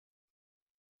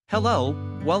Hello,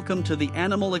 welcome to the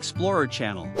Animal Explorer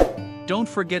channel. Don't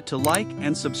forget to like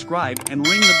and subscribe and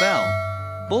ring the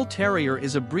bell. Bull Terrier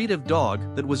is a breed of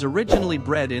dog that was originally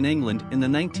bred in England in the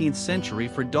 19th century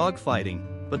for dog fighting,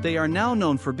 but they are now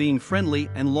known for being friendly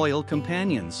and loyal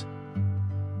companions.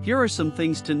 Here are some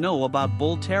things to know about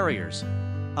Bull Terriers.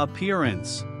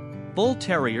 Appearance. Bull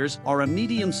Terriers are a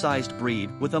medium-sized breed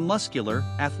with a muscular,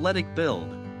 athletic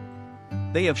build.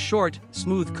 They have short,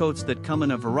 smooth coats that come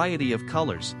in a variety of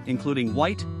colors, including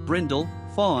white, brindle,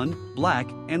 fawn, black,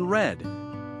 and red.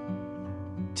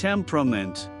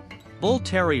 Temperament. Bull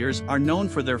Terriers are known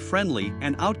for their friendly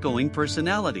and outgoing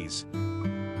personalities.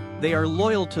 They are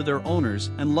loyal to their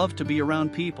owners and love to be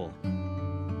around people.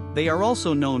 They are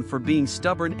also known for being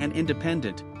stubborn and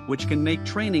independent, which can make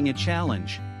training a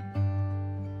challenge.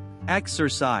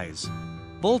 Exercise.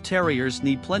 Bull Terriers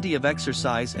need plenty of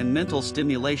exercise and mental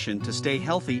stimulation to stay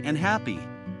healthy and happy.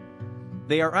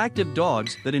 They are active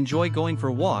dogs that enjoy going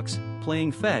for walks,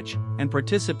 playing fetch, and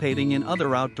participating in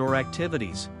other outdoor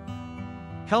activities.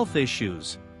 Health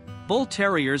issues. Bull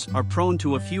Terriers are prone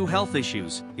to a few health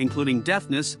issues, including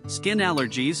deafness, skin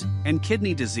allergies, and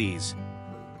kidney disease.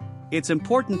 It's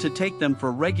important to take them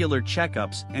for regular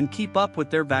checkups and keep up with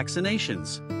their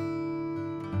vaccinations.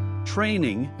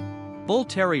 Training. Bull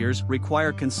Terriers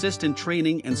require consistent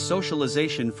training and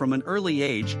socialization from an early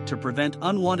age to prevent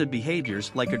unwanted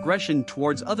behaviors like aggression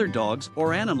towards other dogs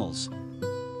or animals.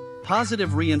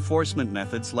 Positive reinforcement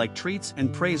methods like treats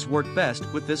and praise work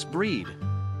best with this breed.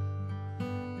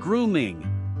 Grooming.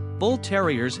 Bull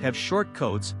Terriers have short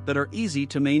coats that are easy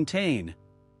to maintain.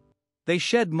 They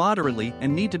shed moderately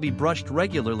and need to be brushed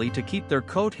regularly to keep their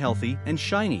coat healthy and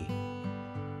shiny.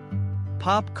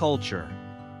 Pop culture.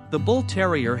 The Bull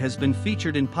Terrier has been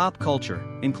featured in pop culture,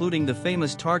 including the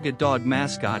famous Target dog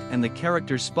mascot and the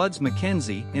character Spuds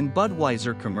MacKenzie in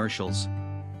Budweiser commercials.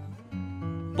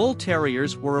 Bull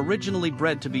Terriers were originally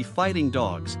bred to be fighting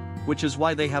dogs, which is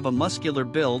why they have a muscular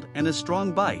build and a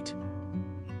strong bite.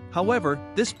 However,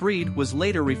 this breed was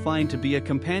later refined to be a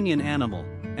companion animal,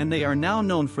 and they are now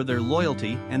known for their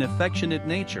loyalty and affectionate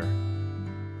nature.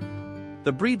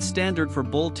 The breed standard for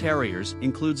Bull Terriers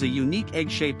includes a unique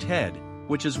egg-shaped head,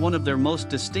 which is one of their most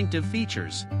distinctive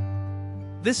features.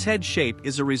 This head shape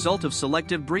is a result of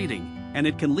selective breeding, and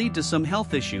it can lead to some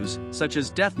health issues, such as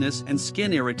deafness and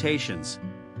skin irritations.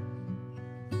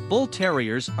 Bull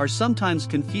Terriers are sometimes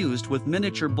confused with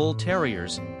miniature Bull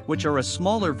Terriers, which are a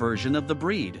smaller version of the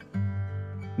breed.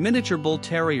 Miniature Bull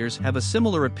Terriers have a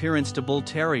similar appearance to Bull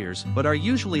Terriers but are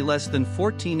usually less than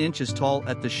 14 inches tall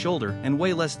at the shoulder and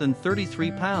weigh less than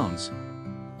 33 pounds.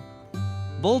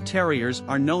 Bull Terriers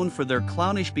are known for their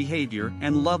clownish behavior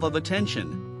and love of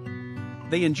attention.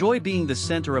 They enjoy being the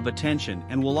center of attention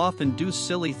and will often do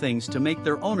silly things to make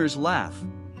their owners laugh.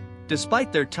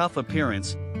 Despite their tough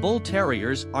appearance, Bull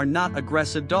Terriers are not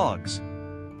aggressive dogs.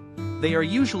 They are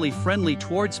usually friendly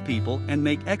towards people and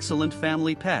make excellent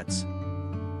family pets.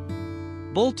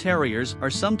 Bull Terriers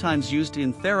are sometimes used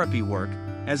in therapy work,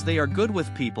 as they are good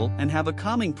with people and have a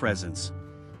calming presence.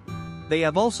 They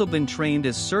have also been trained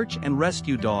as search and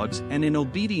rescue dogs and in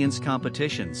obedience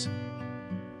competitions.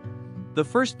 The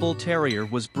first Bull Terrier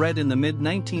was bred in the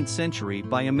mid-19th century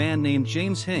by a man named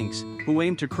James Hinks, who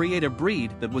aimed to create a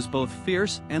breed that was both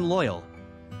fierce and loyal.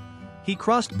 He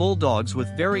crossed bulldogs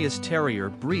with various terrier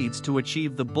breeds to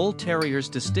achieve the Bull Terrier's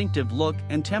distinctive look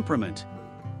and temperament.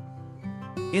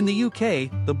 In the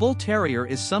UK, the Bull Terrier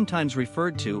is sometimes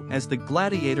referred to as the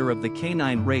gladiator of the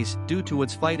canine race due to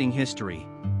its fighting history.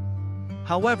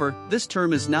 However, this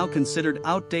term is now considered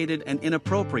outdated and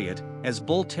inappropriate, as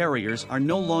Bull Terriers are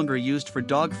no longer used for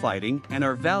dogfighting and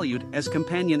are valued as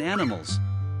companion animals.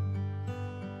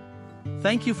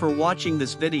 Thank you for watching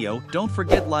this video. Don't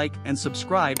forget like and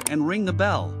subscribe and ring the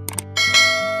bell.